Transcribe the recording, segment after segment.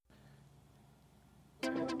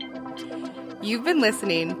You've been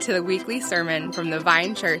listening to the weekly sermon from the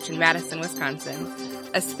Vine Church in Madison, Wisconsin,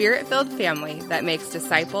 a spirit-filled family that makes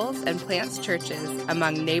disciples and plants churches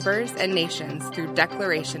among neighbors and nations through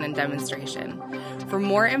declaration and demonstration. For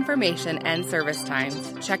more information and service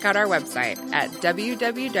times, check out our website at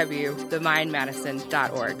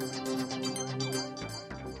www.thevinemadison.org.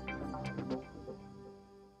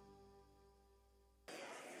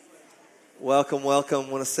 Welcome. I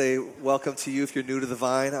want to say welcome to you if you're new to the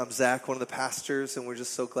Vine. I'm Zach, one of the pastors, and we're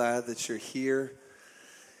just so glad that you're here.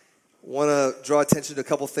 I want to draw attention to a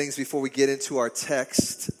couple things before we get into our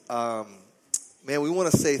text. We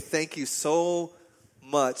want to say thank you so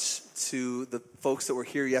much to the folks that were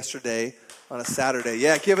here yesterday on a Saturday.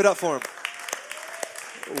 Yeah, give it up for them.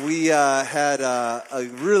 We had a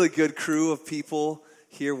really good crew of people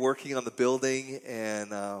here working on the building and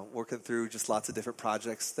working through just lots of different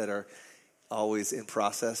projects that are always in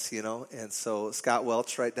process, And so Scott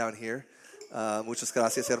Welch right down here, muchas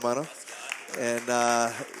gracias, hermano.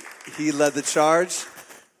 And he led the charge,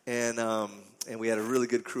 and we had a really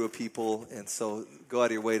good crew of people. And so go out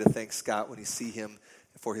of your way to thank Scott when you see him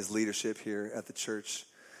for his leadership here at the church.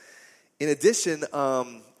 In addition,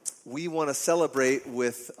 we want to celebrate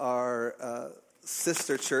with our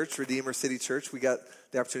sister church, Redeemer City Church. We got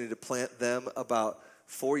the opportunity to plant them about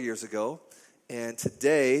 4 years ago. And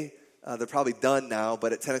today, they're probably done now,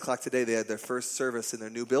 but at 10 o'clock today, they had their first service in their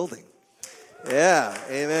new building. Yeah,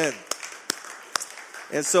 amen.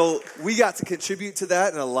 And so we got to contribute to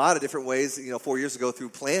that in a lot of different ways, 4 years ago through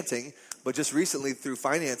planting, but just recently through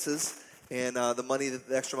finances and the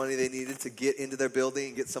extra money they needed to get into their building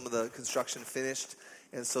and get some of the construction finished.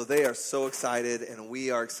 And so they are so excited, and we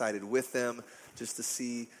are excited with them just to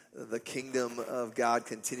see the kingdom of God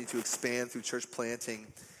continue to expand through church planting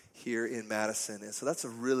here in Madison. And so that's a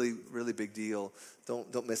really, really big deal.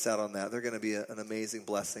 Don't miss out on that. They're going to be an amazing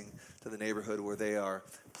blessing to the neighborhood where they are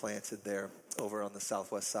planted there over on the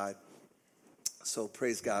southwest side. So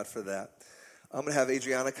praise God for that. I'm going to have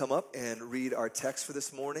Adriana come up and read our text for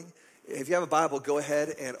this morning. If you have a Bible, go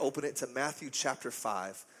ahead and open it to Matthew chapter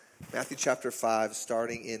 5. Matthew chapter 5,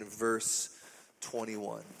 starting in verse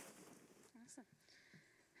 21. Awesome.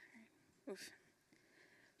 Oof.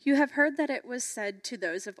 You have heard that it was said to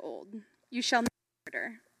those of old, "You shall not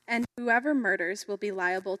murder, and whoever murders will be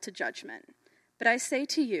liable to judgment." But I say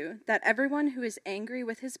to you that everyone who is angry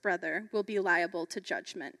with his brother will be liable to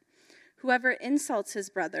judgment. Whoever insults his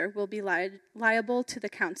brother will be liable to the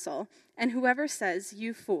council, and whoever says,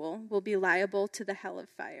 "You fool," will be liable to the hell of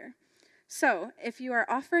fire. So, if you are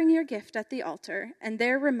offering your gift at the altar, and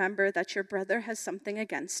there remember that your brother has something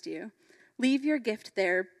against you, leave your gift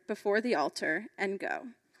there before the altar and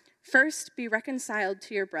go. First, be reconciled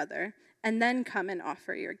to your brother, and then come and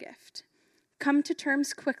offer your gift. Come to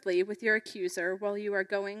terms quickly with your accuser while you are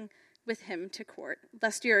going with him to court,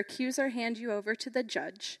 lest your accuser hand you over to the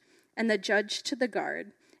judge, and the judge to the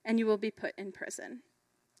guard, and you will be put in prison.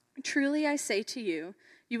 Truly I say to you,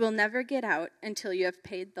 you will never get out until you have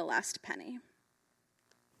paid the last penny.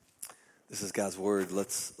 This is God's word.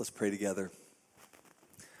 Let's pray together.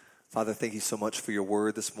 Father, thank you so much for your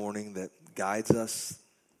word this morning that guides us.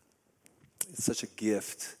 It's such a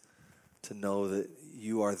gift to know that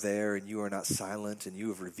you are there and you are not silent and you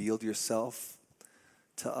have revealed yourself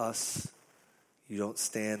to us. You don't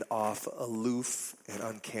stand off aloof and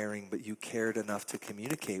uncaring, but you cared enough to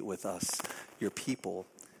communicate with us, your people.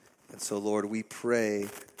 And so, Lord, we pray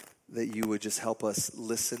that you would just help us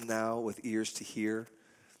listen now with ears to hear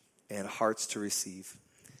and hearts to receive.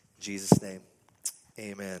 In Jesus' name,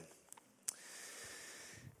 amen.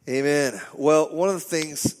 Amen. Well, one of the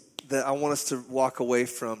things that I want us to walk away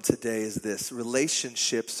from today is this.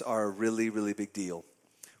 Relationships are a really, really big deal.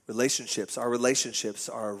 Our relationships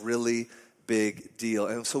are a really big deal.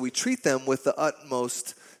 And so we treat them with the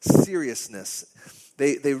utmost seriousness.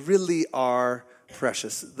 They really are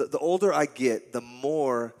precious. The older I get, the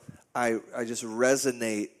more I just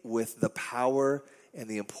resonate with the power and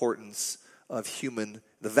the importance of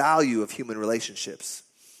the value of human relationships.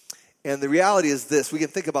 And the reality is this, we can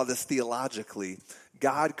think about this theologically.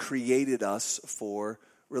 God created us for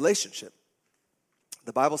relationship.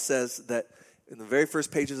 The Bible says that in the very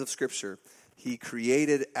first pages of Scripture, he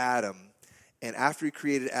created Adam. And after he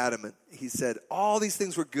created Adam, he said all these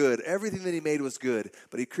things were good. Everything that he made was good.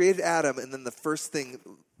 But he created Adam, and then the first thing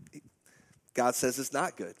God says is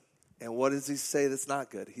not good. And what does he say that's not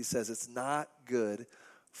good? He says it's not good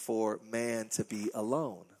for man to be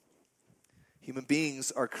alone. Human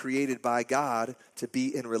beings are created by God to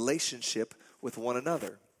be in relationship with one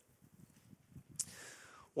another.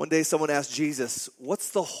 One day someone asked Jesus,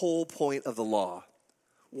 what's the whole point of the law?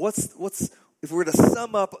 What's if we were to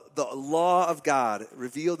sum up the law of God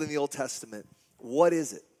revealed in the Old Testament, what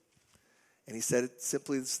is it? And he said it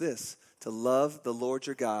simply as this: to love the Lord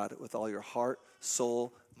your God with all your heart,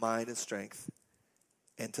 soul, mind, and strength,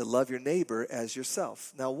 and to love your neighbor as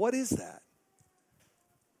yourself. Now, what is that?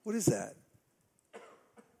 What is that?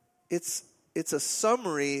 It's a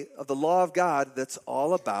summary of the law of God that's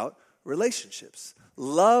all about relationships.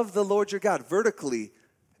 Love the Lord your God, vertically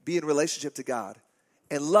be in relationship to God,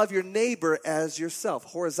 and love your neighbor as yourself,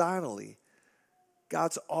 horizontally.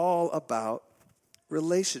 God's all about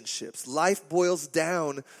relationships. Life boils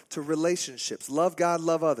down to relationships. Love God,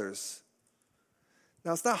 love others.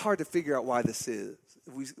 Now, it's not hard to figure out why this is.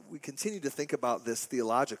 We continue to think about this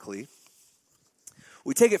theologically.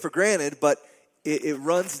 We take it for granted, but it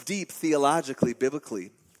runs deep theologically, biblically,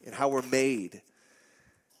 in how we're made.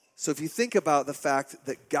 So if you think about the fact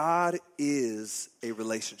that God is a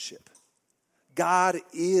relationship. God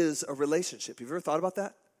is a relationship. Have you ever thought about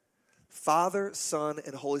that? Father, Son,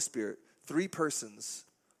 and Holy Spirit, three persons,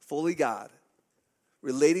 fully God,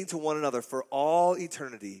 relating to one another for all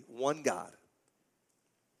eternity, one God.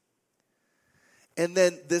 And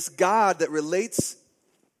then this God that relates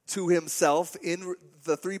to himself in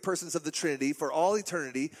the three persons of the Trinity for all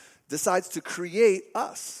eternity decides to create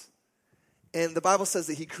us. And the Bible says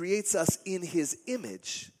that he creates us in his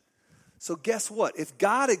image. So guess what? If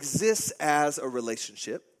God exists as a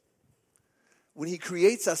relationship, when he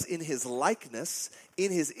creates us in his likeness,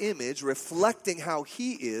 in his image, reflecting how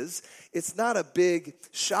he is, it's not a big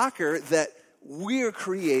shocker that we're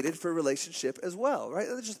created for relationship as well, right?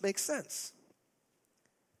 That just makes sense.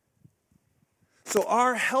 So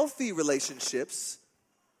our healthy relationships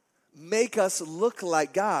make us look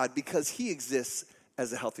like God because he exists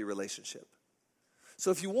as a healthy relationship. So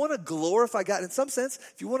if you want to glorify God, in some sense,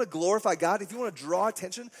 if you want to glorify God, if you want to draw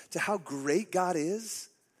attention to how great God is,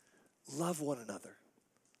 love one another.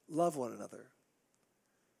 Love one another.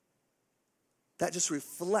 That just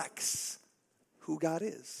reflects who God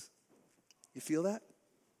is. You feel that?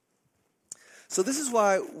 So this is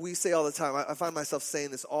why we say all the time, I find myself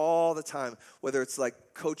saying this all the time, whether it's like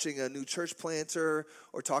coaching a new church planter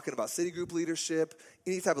or talking about city group leadership,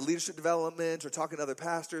 any type of leadership development or talking to other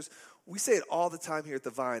pastors. We say it all the time here at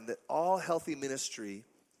the Vine that all healthy ministry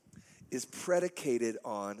is predicated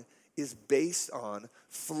on, is based on,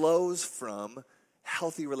 flows from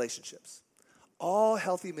healthy relationships. All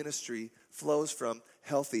healthy ministry flows from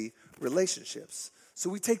healthy relationships. So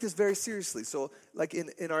we take this very seriously. So like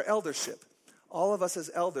in our eldership, all of us as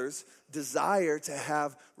elders desire to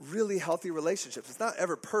have really healthy relationships. It's not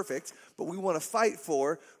ever perfect, but we want to fight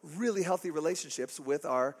for really healthy relationships with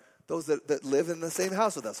those that live in the same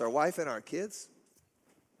house with us, our wife and our kids.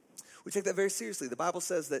 We take that very seriously. The Bible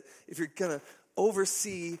says that if you're going to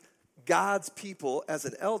oversee God's people as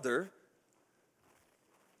an elder,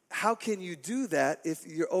 how can you do that if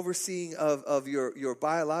you're overseeing of your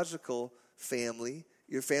biological family,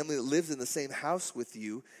 your family that lives in the same house with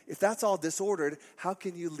you? If that's all disordered, how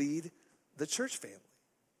can you lead the church family?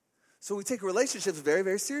 So we take relationships very,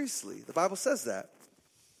 very seriously. The Bible says that.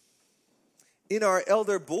 In our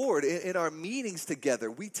elder board, in our meetings together,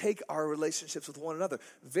 we take our relationships with one another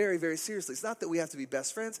very, very seriously. It's not that we have to be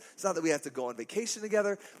best friends. It's not that we have to go on vacation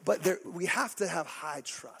together. But we have to have high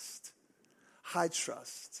trust. High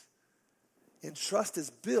trust. And trust is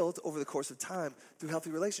built over the course of time through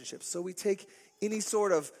healthy relationships. So we take any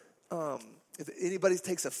sort of, if anybody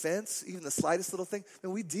takes offense, even the slightest little thing,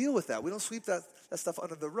 then we deal with that. We don't sweep that stuff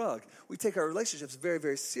under the rug. We take our relationships very,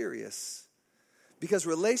 very serious. Because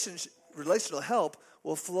relational help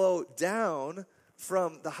will flow down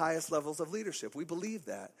from the highest levels of leadership. We believe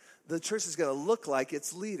that. The church is going to look like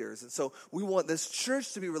its leaders. And so we want this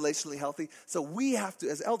church to be relationally healthy. So we have to,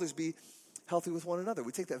 as elders, be healthy with one another.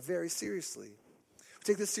 We take that very seriously. We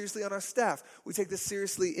take this seriously on our staff. We take this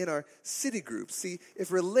seriously in our city groups. See,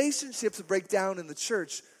 if relationships break down in the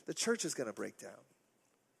church is going to break down.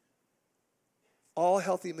 All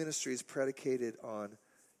healthy ministry is predicated on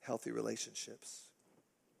healthy relationships.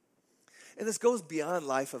 And this goes beyond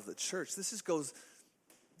life of the church. This just goes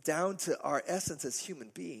down to our essence as human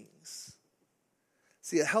beings.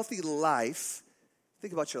 See, a healthy life,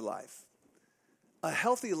 think about your life. A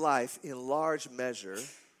healthy life in large measure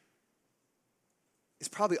is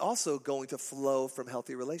probably also going to flow from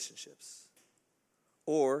healthy relationships.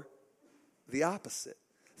 Or the opposite.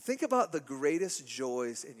 Think about the greatest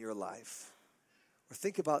joys in your life. Or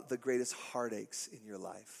think about the greatest heartaches in your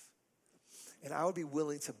life. And I would be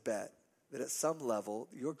willing to bet that at some level,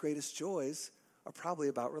 your greatest joys are probably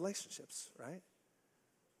about relationships, right?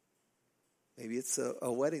 Maybe it's a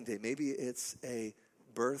wedding day. Maybe it's a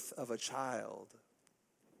birth of a child.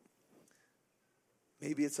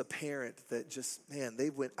 Maybe it's a parent that just, man, they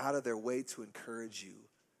went out of their way to encourage you.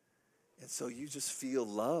 And so you just feel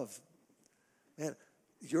love. Man,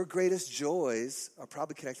 your greatest joys are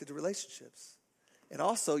probably connected to relationships. And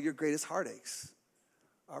also your greatest heartaches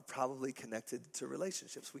are probably connected to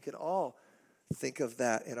relationships. We can all think of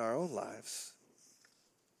that in our own lives.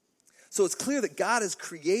 So it's clear that God has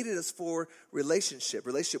created us for relationship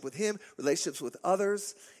with him, relationships with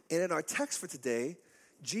others. And in our text for today,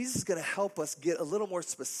 Jesus is going to help us get a little more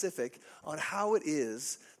specific on how it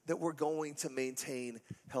is that we're going to maintain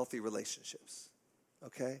healthy relationships,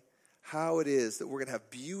 okay? How it is that we're going to have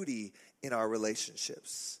beauty in our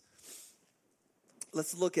relationships.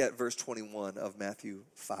 Let's look at verse 21 of Matthew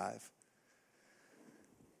 5.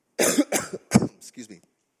 Excuse me.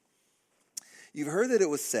 You've heard that it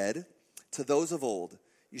was said to those of old,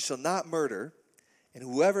 you shall not murder, and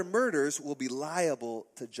whoever murders will be liable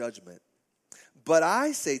to judgment. But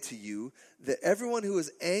I say to you that everyone who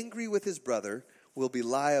is angry with his brother will be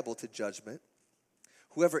liable to judgment.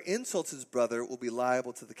 Whoever insults his brother will be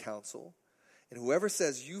liable to the council. And whoever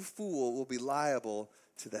says, you fool, will be liable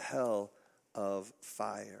to the hell of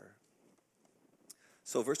fire.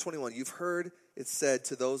 So verse 21, you've heard it said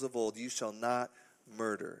to those of old, you shall not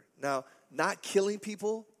murder. Now, not killing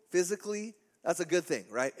people physically, that's a good thing,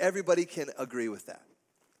 right? Everybody can agree with that.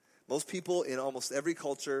 Most people in almost every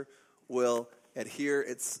culture will adhere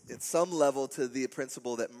at some level to the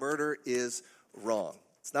principle that murder is wrong.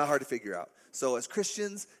 It's not hard to figure out. So as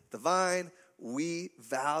Christians, the Vine, we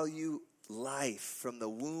value life from the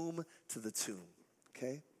womb to the tomb,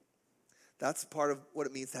 okay? That's part of what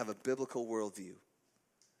it means to have a biblical worldview.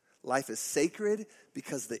 Life is sacred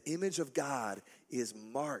because the image of God is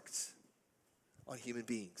marked on human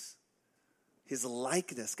beings. His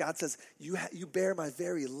likeness. God says, you bear my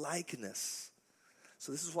very likeness.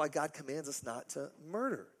 So this is why God commands us not to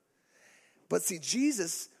murder. But see,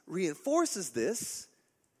 Jesus reinforces this,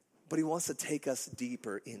 but he wants to take us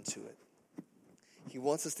deeper into it. He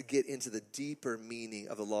wants us to get into the deeper meaning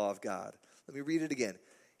of the law of God. Let me read it again.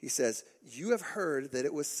 He says, you have heard that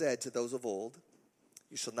it was said to those of old,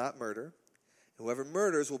 you shall not murder, and whoever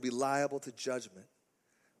murders will be liable to judgment.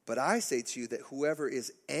 But I say to you that whoever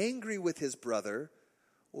is angry with his brother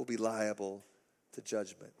will be liable to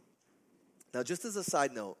judgment. Now, just as a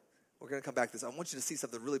side note, we're going to come back to this. I want you to see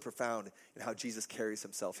something really profound in how Jesus carries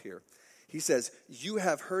himself here. He says, you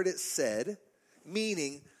have heard it said,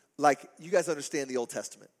 meaning, like, you guys understand the Old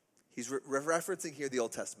Testament. He's referencing here the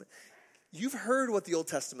Old Testament. You've heard what the Old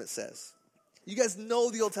Testament says. You guys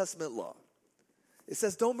know the Old Testament law. It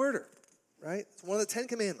says don't murder, right? It's one of the 10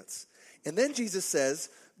 commandments. And then Jesus says,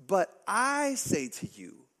 but I say to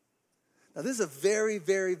you. Now, this is a very,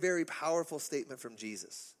 very, very powerful statement from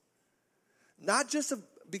Jesus. Not just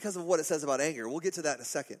because of what it says about anger. We'll get to that in a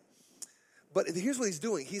second. But here's what he's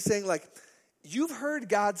doing. He's saying, like, you've heard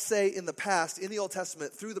God say in the past, in the Old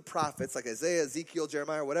Testament, through the prophets, like Isaiah, Ezekiel,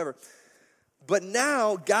 Jeremiah, whatever. But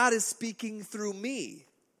now God is speaking through me.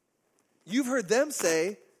 You've heard them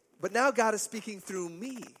say, but now God is speaking through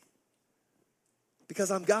me.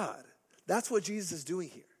 Because I'm God. That's what Jesus is doing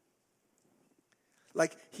here.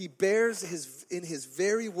 Like, he bears in his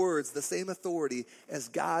very words the same authority as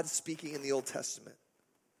God speaking in the Old Testament.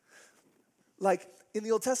 Like, in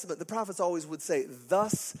the Old Testament, the prophets always would say,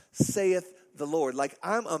 thus saith the Lord. Like,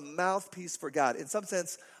 I'm a mouthpiece for God. In some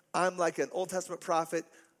sense, I'm like an Old Testament prophet,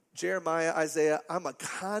 Jeremiah, Isaiah. I'm a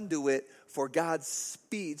conduit for God's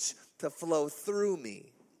speech to flow through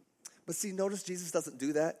me. But see, notice Jesus doesn't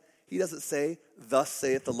do that. He doesn't say, thus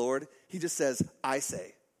saith the Lord. He just says, I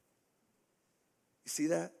say. You see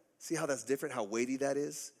that? See how that's different, how weighty that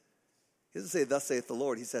is? He doesn't say, thus saith the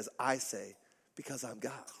Lord. He says, I say, because I'm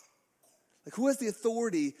God. Like, who has the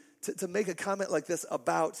authority to make a comment like this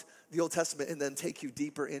about the Old Testament and then take you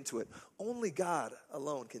deeper into it? Only God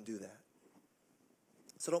alone can do that.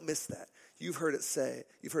 So don't miss that. You've heard it said,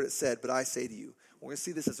 but I say to you. We're going to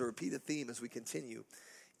see this as a repeated theme as we continue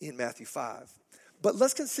in Matthew 5. But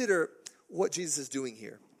let's consider what Jesus is doing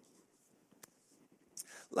here.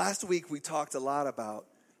 Last week, we talked a lot about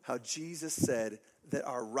how Jesus said that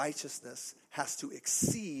our righteousness has to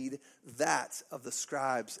exceed that of the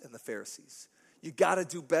scribes and the Pharisees. You got to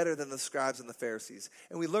do better than the scribes and the Pharisees.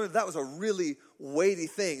 And we learned that was a really weighty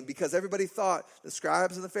thing because everybody thought the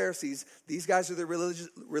scribes and the Pharisees, these guys are the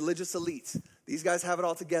religious elite. These guys have it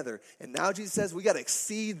all together. And now Jesus says we got to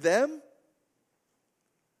exceed them.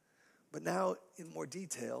 But now, in more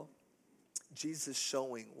detail, Jesus is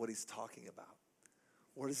showing what he's talking about.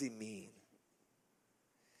 What does he mean?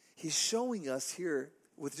 He's showing us here,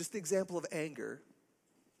 with just the example of anger,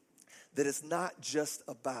 that it's not just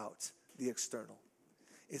about the external.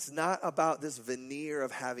 It's not about this veneer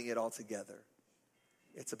of having it all together.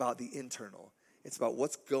 It's about the internal. It's about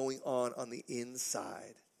what's going on the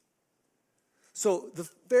inside. So the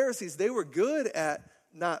Pharisees, they were good at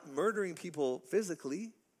not murdering people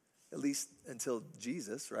physically, at least until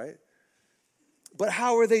Jesus, right? But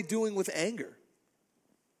how are they doing with anger?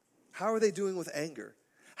 How are they doing with anger?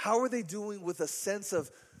 How are they doing with a sense of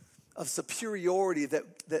superiority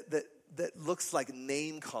that looks like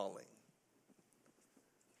name calling?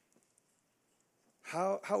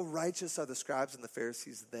 How righteous are the scribes and the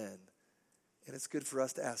Pharisees then? And it's good for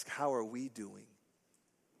us to ask, how are we doing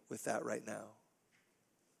with that right now?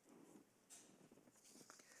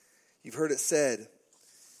 You've heard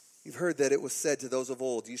that it was said to those of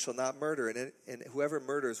old, you shall not murder, and whoever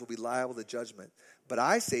murders will be liable to judgment. But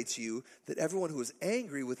I say to you that everyone who is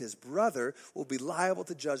angry with his brother will be liable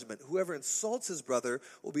to judgment. Whoever insults his brother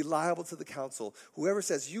will be liable to the council. Whoever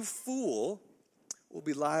says, you fool, will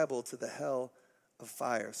be liable to the hell of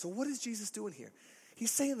fire. So what is Jesus doing here?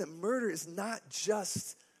 He's saying that murder is not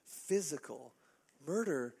just physical.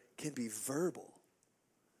 Murder can be verbal.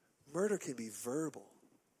 Murder can be verbal.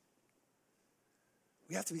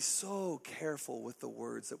 We have to be so careful with the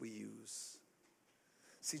words that we use.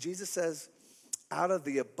 See, Jesus says, out of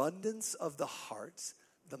the abundance of the heart,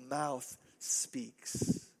 the mouth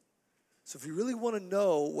speaks. So if you really want to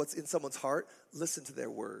know what's in someone's heart, listen to their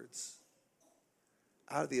words.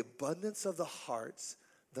 Out of the abundance of the heart,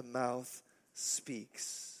 the mouth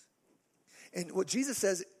speaks. And what Jesus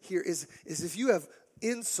says here is if you have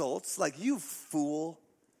insults like you fool,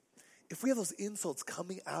 if we have those insults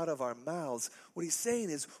coming out of our mouths, what he's saying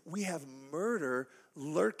is we have murder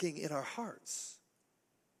lurking in our hearts.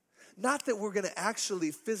 Not that we're going to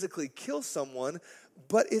actually physically kill someone,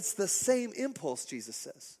 but it's the same impulse, Jesus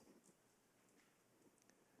says.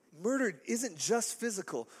 Murder isn't just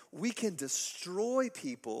physical. We can destroy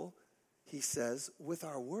people, he says, with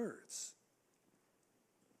our words.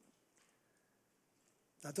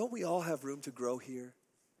 Now, don't we all have room to grow here?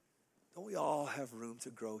 Don't we all have room to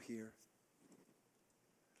grow here?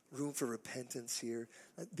 Room for repentance here.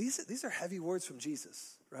 These are heavy words from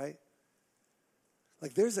Jesus, right?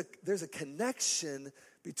 Like there's a connection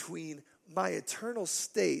between my eternal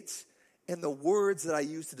state and the words that I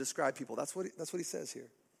use to describe people. That's what he says here,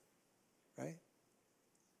 right?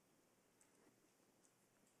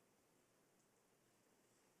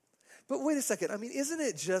 But wait a second. I mean, isn't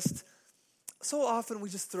it just so often we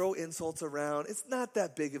just throw insults around? It's not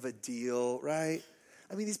that big of a deal, right?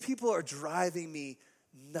 I mean, these people are driving me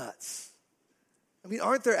nuts. I mean,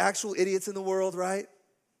 aren't there actual idiots in the world, right?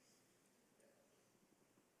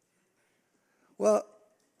 Well,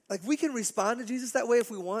 like we can respond to Jesus that way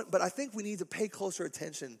if we want, but I think we need to pay closer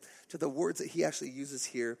attention to the words that he actually uses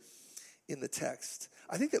here in the text.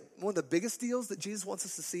 I think that one of the biggest deals that Jesus wants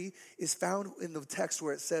us to see is found in the text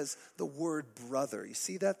where it says the word brother. You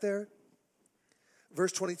see that there?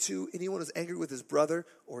 Verse 22, anyone who's angry with his brother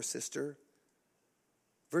or sister.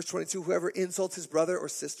 Verse 22, whoever insults his brother or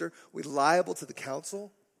sister will be liable to the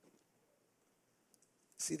council.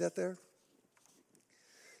 See that there?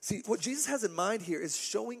 See, what Jesus has in mind here is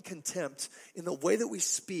showing contempt in the way that we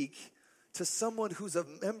speak to someone who's a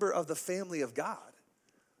member of the family of God,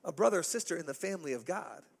 a brother or sister in the family of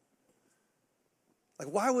God. Like,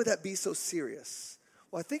 why would that be so serious?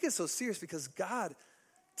 Well, I think it's so serious because God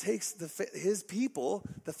takes his people,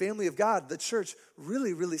 the family of God, the church,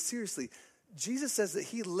 really, really seriously. Jesus says that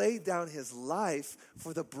he laid down his life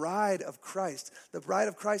for the bride of Christ. The bride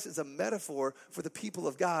of Christ is a metaphor for the people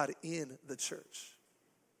of God in the church.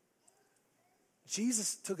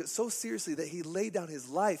 Jesus took it so seriously that he laid down his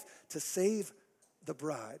life to save the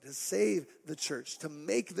bride, to save the church, to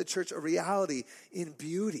make the church a reality in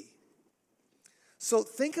beauty. So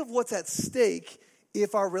think of what's at stake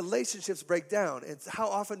if our relationships break down. And how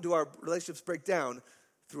often do our relationships break down?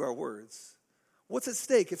 Through our words. What's at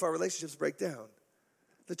stake if our relationships break down?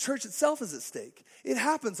 The church itself is at stake. It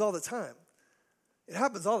happens all the time. It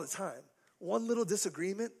happens all the time. One little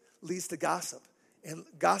disagreement leads to gossip. And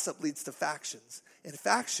gossip leads to factions. And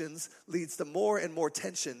factions leads to more and more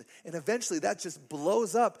tension. And eventually that just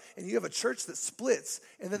blows up. And you have a church that splits.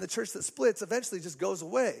 And then the church that splits eventually just goes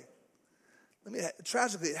away. I mean,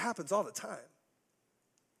 tragically, it happens all the time.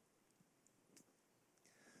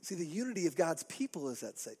 See, the unity of God's people is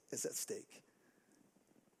at stake.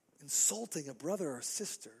 Insulting a brother or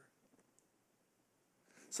sister.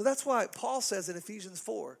 So that's why Paul says in Ephesians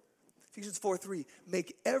 4:3,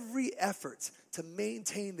 make every effort to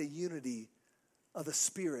maintain the unity of the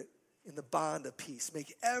Spirit in the bond of peace.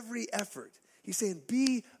 Make every effort. He's saying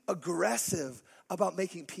be aggressive about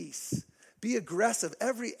making peace. Be aggressive,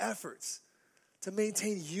 every effort to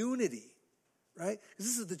maintain unity, right? Because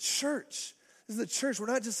this is the church. This is the church. We're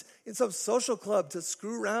not just in some social club to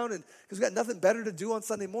screw around and because we've got nothing better to do on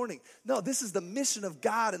Sunday morning. No, this is the mission of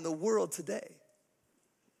God in the world today.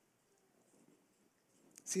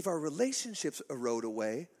 See, if our relationships erode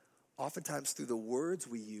away, oftentimes through the words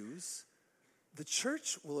we use, the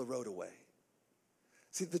church will erode away.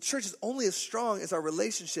 See, the church is only as strong as our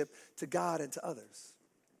relationship to God and to others.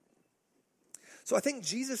 So I think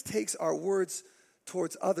Jesus takes our words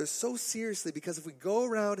towards others so seriously because if we go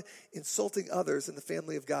around insulting others in the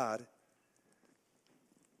family of God,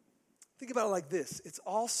 think about it like this. It's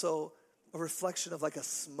also a reflection of like a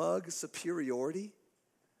smug superiority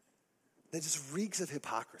that just reeks of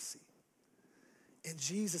hypocrisy. And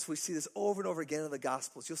Jesus, we see this over and over again in the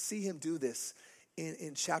Gospels. You'll see him do this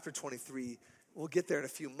in chapter 23. We'll get there in a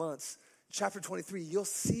few months. Chapter 23, you'll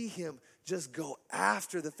see him just go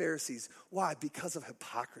after the Pharisees. Why? Because of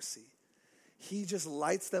hypocrisy. He just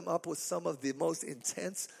lights them up with some of the most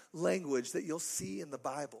intense language that you'll see in the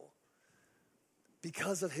Bible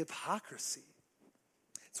because of hypocrisy.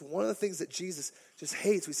 It's one of the things that Jesus just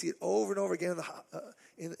hates. We see it over and over again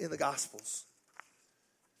in the Gospels.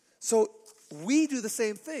 So we do the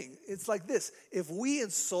same thing. It's like this. If we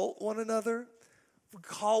insult one another, if we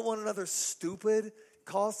call one another stupid,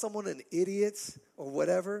 call someone an idiot or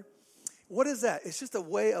whatever, what is that? It's just a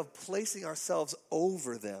way of placing ourselves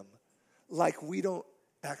over them like we don't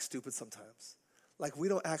act stupid sometimes. Like we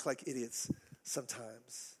don't act like idiots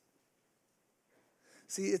sometimes.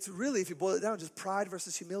 See, it's really, if you boil it down, just pride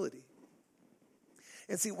versus humility.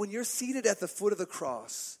 And see, when you're seated at the foot of the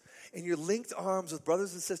cross and you're linked arms with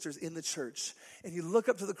brothers and sisters in the church and you look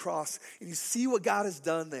up to the cross and you see what God has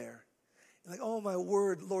done there, you're like, oh my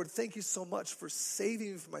word, Lord, thank you so much for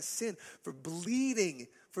saving me from my sin, for bleeding,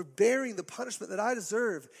 for bearing the punishment that I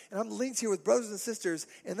deserve. And I'm linked here with brothers and sisters,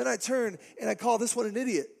 and then I turn and I call this one an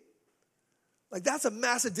idiot. Like that's a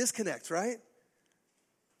massive disconnect, right?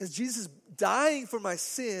 Is Jesus dying for my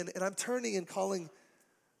sin, and I'm turning and calling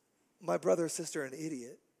my brother or sister an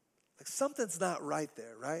idiot. Like something's not right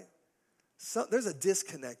there, right? There's a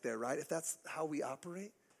disconnect there, right? If that's how we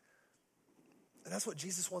operate. And that's what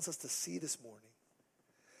Jesus wants us to see this morning.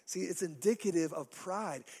 See, it's indicative of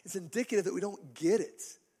pride. It's indicative that we don't get it,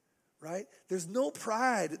 right? There's no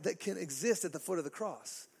pride that can exist at the foot of the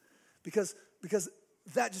cross because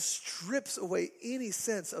that just strips away any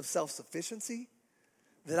sense of self-sufficiency,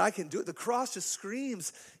 that I can do it. The cross just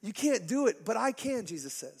screams, you can't do it, but I can,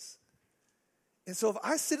 Jesus says. And so if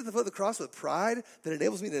I sit at the foot of the cross with pride that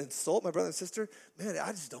enables me to insult my brother and sister, man,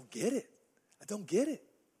 I just don't get it. I don't get it.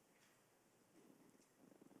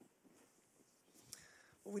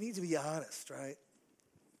 Well, we need to be honest, right?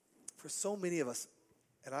 For so many of us,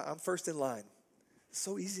 and I'm first in line, it's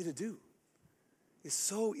so easy to do. It's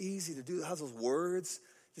so easy to do. How's those words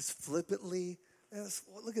just flippantly? Man,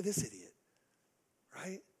 look at this idiot,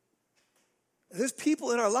 right? And there's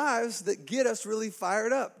people in our lives that get us really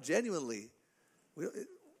fired up, genuinely.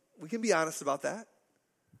 We can be honest about that.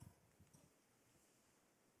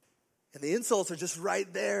 And the insults are just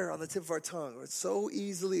right there on the tip of our tongue. It's so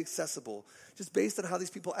easily accessible, just based on how these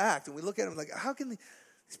people act. And we look at them like, how can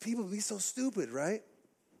these people be so stupid, right?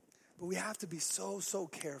 But we have to be so, so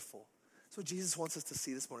careful. That's what Jesus wants us to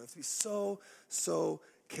see this morning. We have to be so, so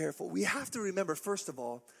careful. We have to remember, first of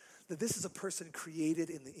all, that this is a person created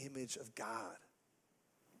in the image of God.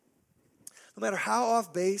 No matter how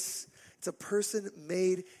off base, it's a person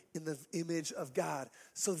made in the image of God.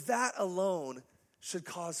 So that alone should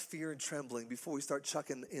cause fear and trembling before we start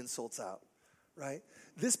chucking insults out, right?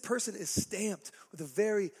 This person is stamped with the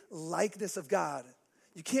very likeness of God.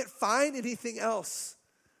 You can't find anything else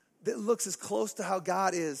that looks as close to how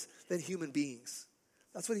God is than human beings.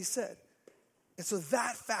 That's what he said. And so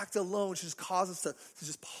that fact alone should just cause us to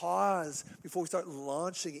just pause before we start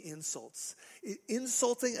launching insults.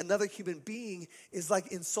 Insulting another human being is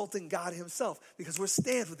like insulting God himself because we're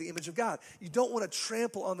stamped with the image of God. You don't want to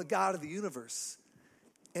trample on the God of the universe.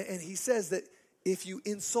 And he says that if you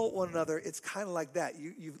insult one another, it's kind of like that.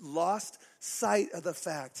 You've lost sight of the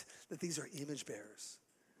fact that these are image bearers,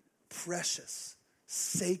 precious,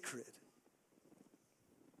 sacred.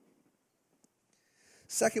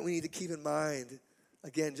 Second, we need to keep in mind,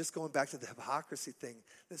 again, just going back to the hypocrisy thing,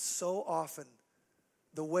 that so often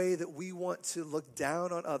the way that we want to look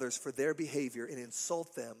down on others for their behavior and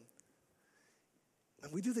insult them,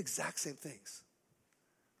 and we do the exact same things,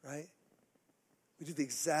 right? We do the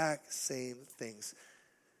exact same things.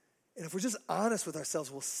 And if we're just honest with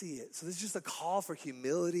ourselves, we'll see it. So this is just a call for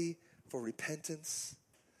humility, for repentance,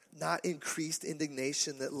 not increased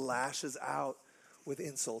indignation that lashes out with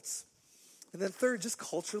insults. And then third, just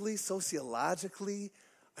culturally, sociologically,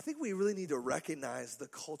 I think we really need to recognize the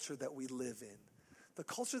culture that we live in. The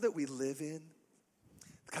culture that we live in,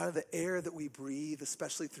 kind of the air that we breathe,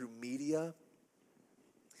 especially through media,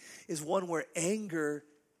 is one where anger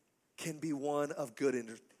can be one of good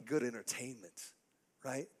entertainment,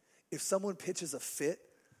 right? If someone pitches a fit,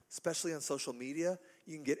 especially on social media,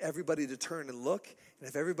 you can get everybody to turn and look. And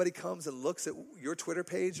if everybody comes and looks at your Twitter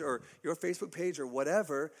page or your Facebook page or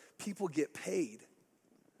whatever, people get paid,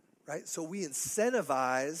 right? So we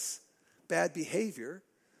incentivize bad behavior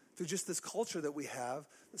through just this culture that we have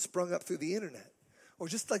that sprung up through the internet. Or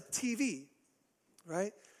just like TV,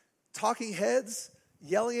 right? Talking heads,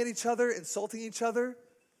 yelling at each other, insulting each other.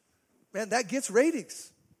 Man, that gets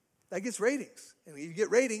ratings. That gets ratings. And when you get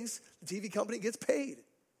ratings, the TV company gets paid,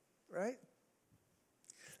 right?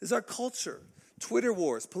 This is our culture. Twitter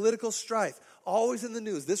wars, political strife, always in the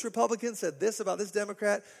news. This Republican said this about this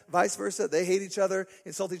Democrat, vice versa. They hate each other,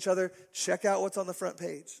 insult each other. Check out what's on the front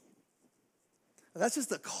page. And that's just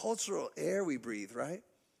the cultural air we breathe, right?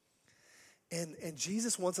 And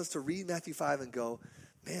Jesus wants us to read Matthew 5 and go,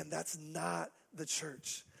 man, that's not the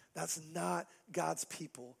church. That's not God's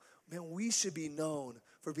people. Man, we should be known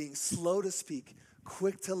for being slow to speak,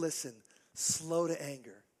 quick to listen, slow to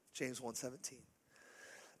anger. James 1:17.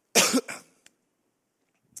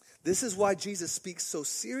 This is why Jesus speaks so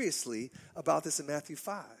seriously about this in Matthew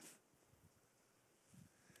 5.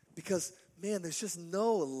 Because, man, there's just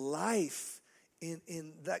no life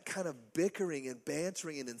in that kind of bickering and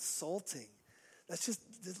bantering and insulting. That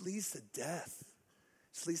leads to death.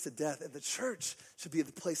 It just leads to death. And the church should be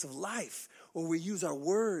the place of life where we use our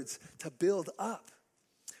words to build up,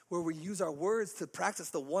 where we use our words to practice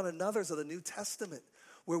the one another's of the New Testament,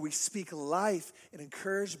 where we speak life and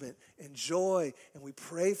encouragement and joy, and we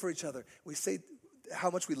pray for each other. We say how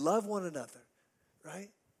much we love one another, right?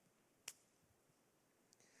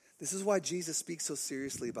 This is why Jesus speaks so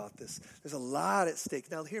seriously about this. There's a lot at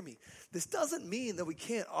stake. Now, hear me. This doesn't mean that we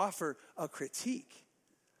can't offer a critique.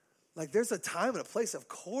 Like, there's a time and a place, of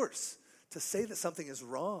course, to say that something is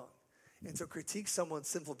wrong and to critique someone's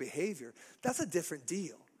sinful behavior. That's a different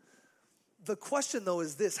deal. The question, though,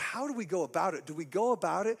 is this: how do we go about it? Do we go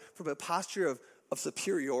about it from a posture of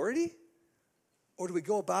superiority? Or do we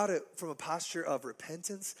go about it from a posture of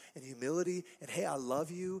repentance and humility and, hey, I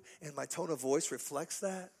love you, and my tone of voice reflects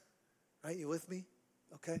that? Right, you with me?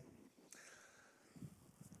 Okay.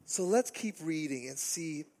 So let's keep reading and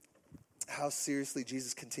see how seriously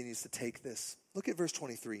Jesus continues to take this. Look at verse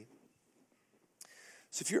 23.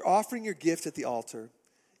 So if you're offering your gift at the altar,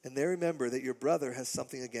 and there remember that your brother has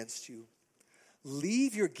something against you,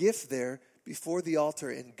 leave your gift there before the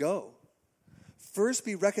altar and go. First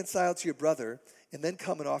be reconciled to your brother, and then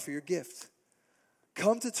come and offer your gift.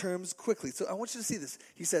 Come to terms quickly. So I want you to see this.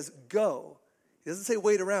 He says, go. He doesn't say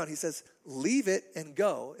wait around. He says, leave it and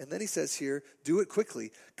go. And then he says here, do it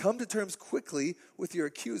quickly. Come to terms quickly with your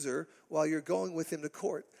accuser while you're going with him to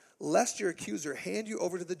court, lest your accuser hand you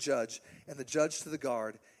over to the judge and the judge to the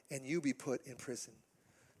guard, and you be put in prison.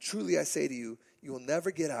 Truly I say to you, you will never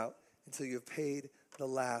get out until you have paid the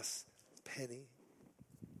last penny.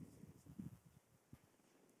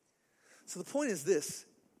 So the point is this.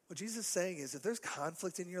 What Jesus is saying is, if there's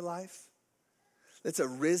conflict in your life that's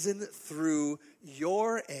arisen through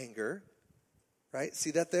your anger, right?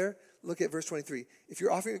 See that there? Look at verse 23. If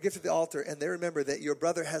you're offering a gift at the altar and they remember that your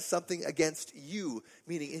brother has something against you,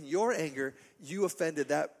 meaning in your anger, you offended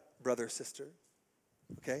that brother or sister,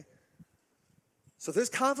 okay? So if there's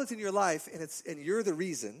conflict in your life and you're the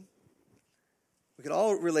reason, we can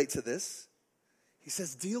all relate to this. He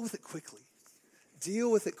says, deal with it quickly.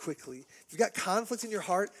 Deal with it quickly. If you've got conflict in your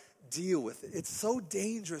heart, deal with it. It's so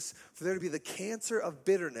dangerous for there to be the cancer of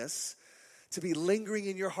bitterness to be lingering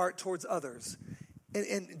in your heart towards others.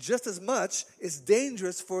 And just as much, it's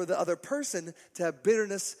dangerous for the other person to have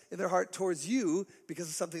bitterness in their heart towards you because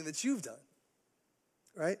of something that you've done.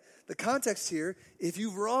 Right? The context here, if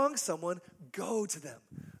you've wronged someone, go to them.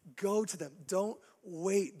 Go to them. Don't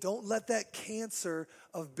wait. Don't let that cancer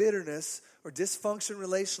of bitterness or dysfunction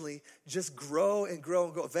relationally just grow and grow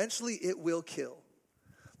and grow. Eventually, it will kill.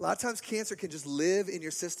 A lot of times, cancer can just live in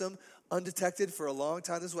your system undetected for a long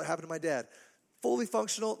time. This is what happened to my dad. Fully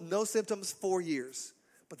functional, no symptoms, 4 years.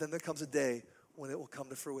 But then there comes a day when it will come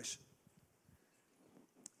to fruition.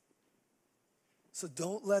 So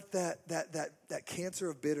don't let that cancer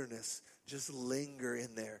of bitterness just linger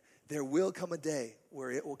in there. There will come a day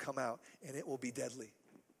where it will come out and it will be deadly.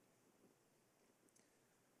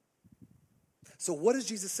 So what does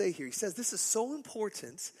Jesus say here? He says this is so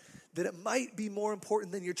important that it might be more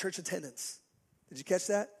important than your church attendance. Did you catch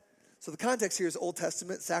that? So the context here is Old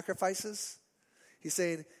Testament sacrifices, He's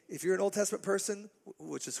saying, if you're an Old Testament person,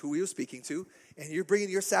 which is who he was speaking to, and you're bringing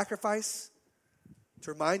your sacrifice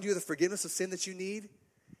to remind you of the forgiveness of sin that you need,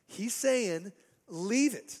 he's saying,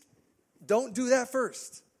 leave it. Don't do that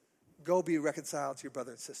first. Go be reconciled to your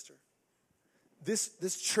brother and sister.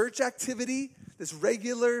 This church activity, this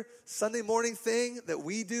regular Sunday morning thing that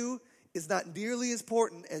we do is not nearly as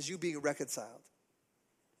important as you being reconciled.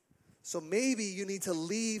 So maybe you need to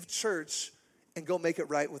leave church and go make it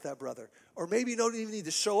right with that brother. Or maybe you don't even need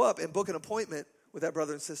to show up and book an appointment with that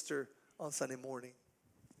brother and sister on Sunday morning.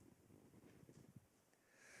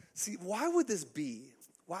 See, why would this be?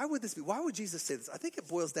 Why would this be? Why would Jesus say this? I think it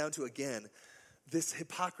boils down to, again, this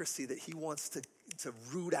hypocrisy that he wants to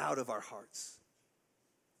root out of our hearts.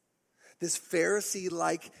 This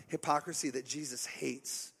Pharisee-like hypocrisy that Jesus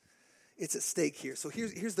hates. It's at stake here. So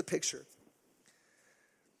here's the picture.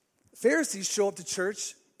 Pharisees show up to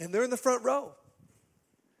church and they're in the front row.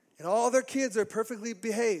 And all their kids are perfectly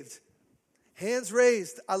behaved. Hands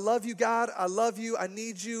raised. I love you, God. I love you. I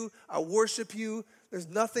need you. I worship you. There's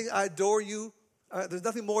nothing I adore you. There's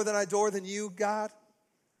nothing more than I adore than you, God.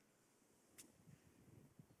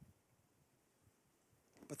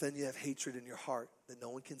 But then you have hatred in your heart that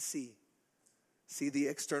no one can see. See the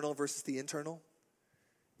external versus the internal?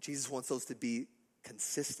 Jesus wants those to be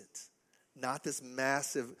consistent, not this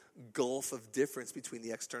massive gulf of difference between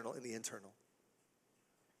the external and the internal.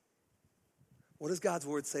 What does God's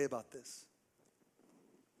word say about this?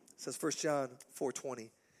 It says 1 John 4:20.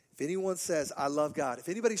 If anyone says, I love God, if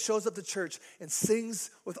anybody shows up to church and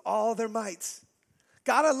sings with all their might,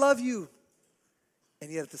 God, I love you,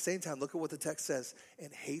 and yet at the same time, look at what the text says,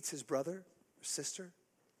 and hates his brother or sister.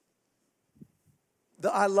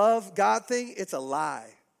 The I love God thing, it's a lie.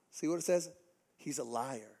 See what it says? He's a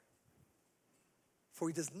liar. For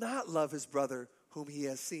he does not love his brother whom he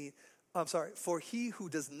has seen. For he who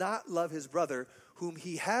does not love his brother whom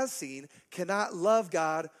he has seen cannot love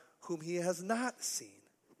God whom he has not seen.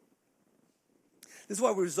 This is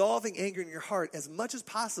why resolving anger in your heart as much as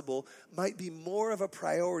possible might be more of a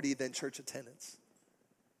priority than church attendance.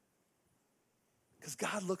 Because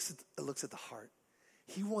God looks at the heart.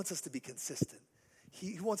 He wants us to be consistent.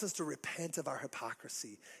 He wants us to repent of our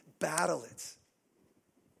hypocrisy, battle it.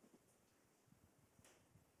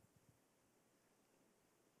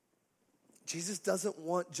 Jesus doesn't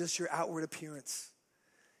want just your outward appearance.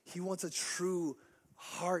 He wants a true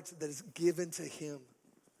heart that is given to him.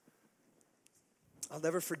 I'll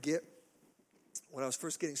never forget when I was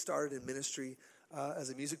first getting started in ministry as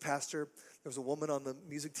a music pastor. There was a woman on the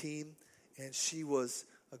music team, and she was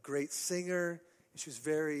a great singer. She was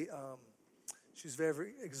very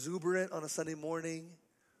exuberant on a Sunday morning,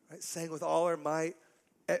 right? Sang with all her might.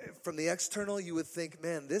 From the external, you would think,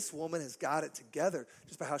 man, this woman has got it together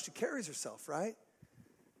just by how she carries herself, right?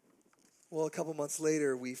 Well, a couple months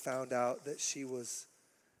later, we found out that she was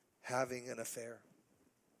having an affair.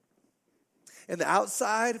 And the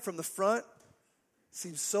outside from the front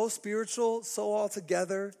seemed so spiritual, so all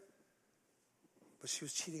together, but she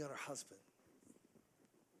was cheating on her husband.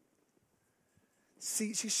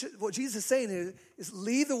 See, what Jesus is saying is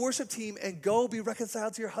leave the worship team and go be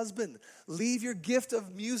reconciled to your husband. Leave your gift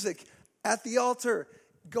of music at the altar.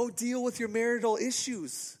 Go deal with your marital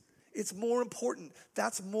issues. It's more important.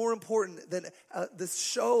 That's more important than this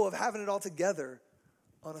show of having it all together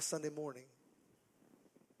on a Sunday morning.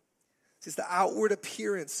 It's the outward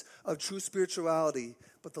appearance of true spirituality,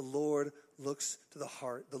 but the Lord looks to the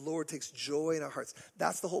heart. The Lord takes joy in our hearts.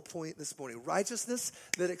 That's the whole point this morning. Righteousness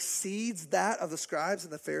that exceeds that of the scribes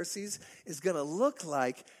and the Pharisees is going to look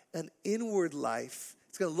like an inward life.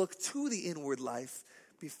 It's going to look to the inward life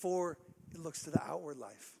before it looks to the outward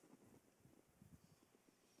life.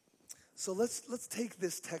 So let's take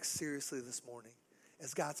this text seriously this morning.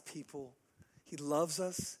 As God's people, he loves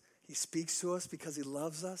us. He speaks to us because he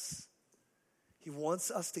loves us. He wants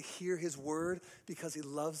us to hear his word because he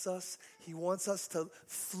loves us. He wants us to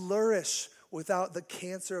flourish without the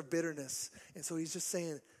cancer of bitterness. And so he's just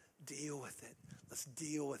saying, deal with it. Let's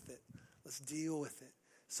deal with it. Let's deal with it.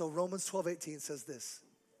 So Romans 12:18 says this.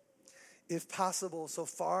 If possible, so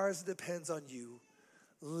far as it depends on you,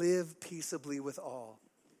 live peaceably with all.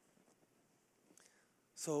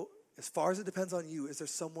 So as far as it depends on you, is there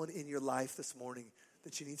someone in your life this morning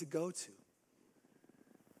that you need to go to?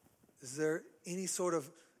 Is there any sort of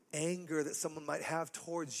anger that someone might have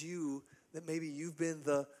towards you that maybe you've been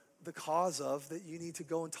the cause of that you need to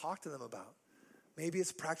go and talk to them about? Maybe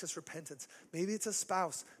it's practice repentance. Maybe it's a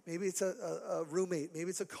spouse. Maybe it's a roommate. Maybe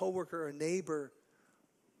it's a coworker or a neighbor,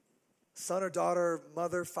 son or daughter,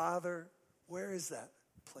 mother, father. Where is that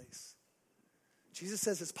place? Jesus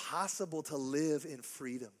says it's possible to live in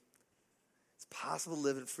freedom. It's possible to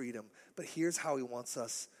live in freedom, but here's how he wants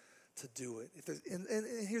us to do it. And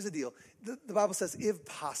here's the deal. The Bible says, if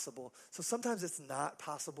possible. So sometimes it's not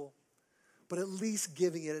possible, but at least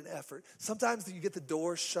giving it an effort. Sometimes you get the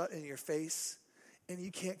door shut in your face, and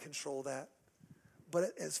you can't control that.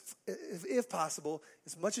 But if possible,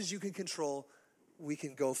 as much as you can control, we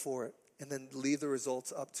can go for it and then leave the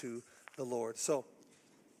results up to the Lord. So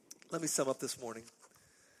let me sum up this morning.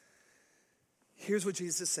 Here's what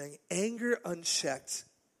Jesus is saying. Anger unchecked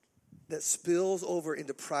that spills over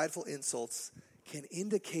into prideful insults can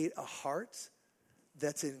indicate a heart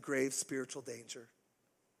that's in grave spiritual danger.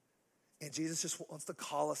 And Jesus just wants to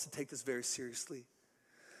call us to take this very seriously.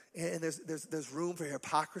 And there's room for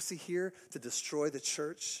hypocrisy here to destroy the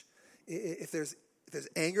church. If there's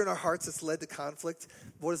anger in our hearts that's led to conflict,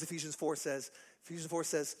 what does Ephesians 4 says? Ephesians 4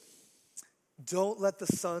 says, don't let the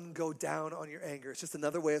sun go down on your anger. It's just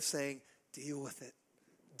another way of saying, deal with it.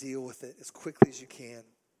 Deal with it as quickly as you can.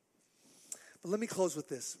 But let me close with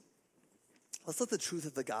this. Let's let the truth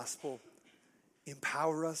of the gospel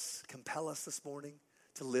empower us, compel us this morning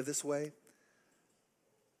to live this way.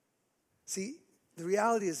 See, the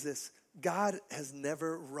reality is this. God has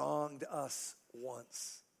never wronged us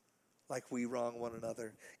once like we wrong one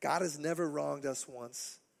another. God has never wronged us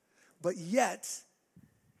once. But yet,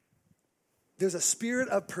 there's a spirit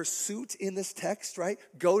of pursuit in this text, right?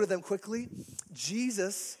 Go to them quickly.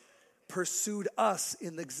 Jesus pursued us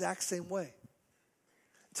in the exact same way.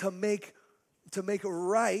 To make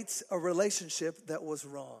right a relationship that was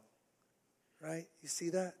wrong. Right? You see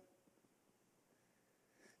that?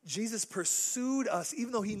 Jesus pursued us,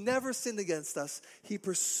 even though he never sinned against us, he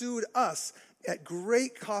pursued us at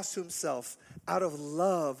great cost to himself out of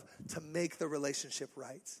love to make the relationship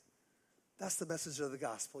right. That's the message of the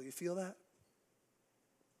gospel. You feel that?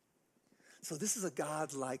 So this is a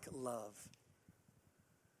God-like love.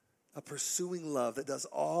 A pursuing love that does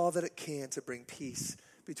all that it can to bring peace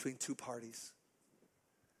between two parties.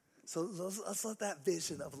 So let's let that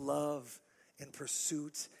vision of love and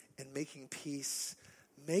pursuit and making peace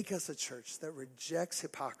make us a church that rejects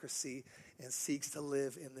hypocrisy and seeks to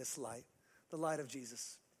live in this light, the light of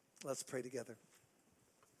Jesus. Let's pray together.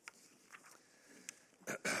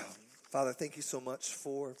 Father, thank you so much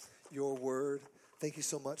for your word. Thank you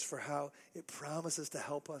so much for how it promises to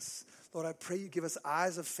help us. Lord, I pray you give us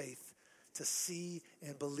eyes of faith to see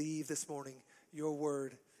and believe this morning your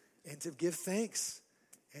word and to give thanks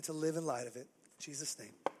and to live in light of it. In Jesus'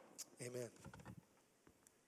 name, amen.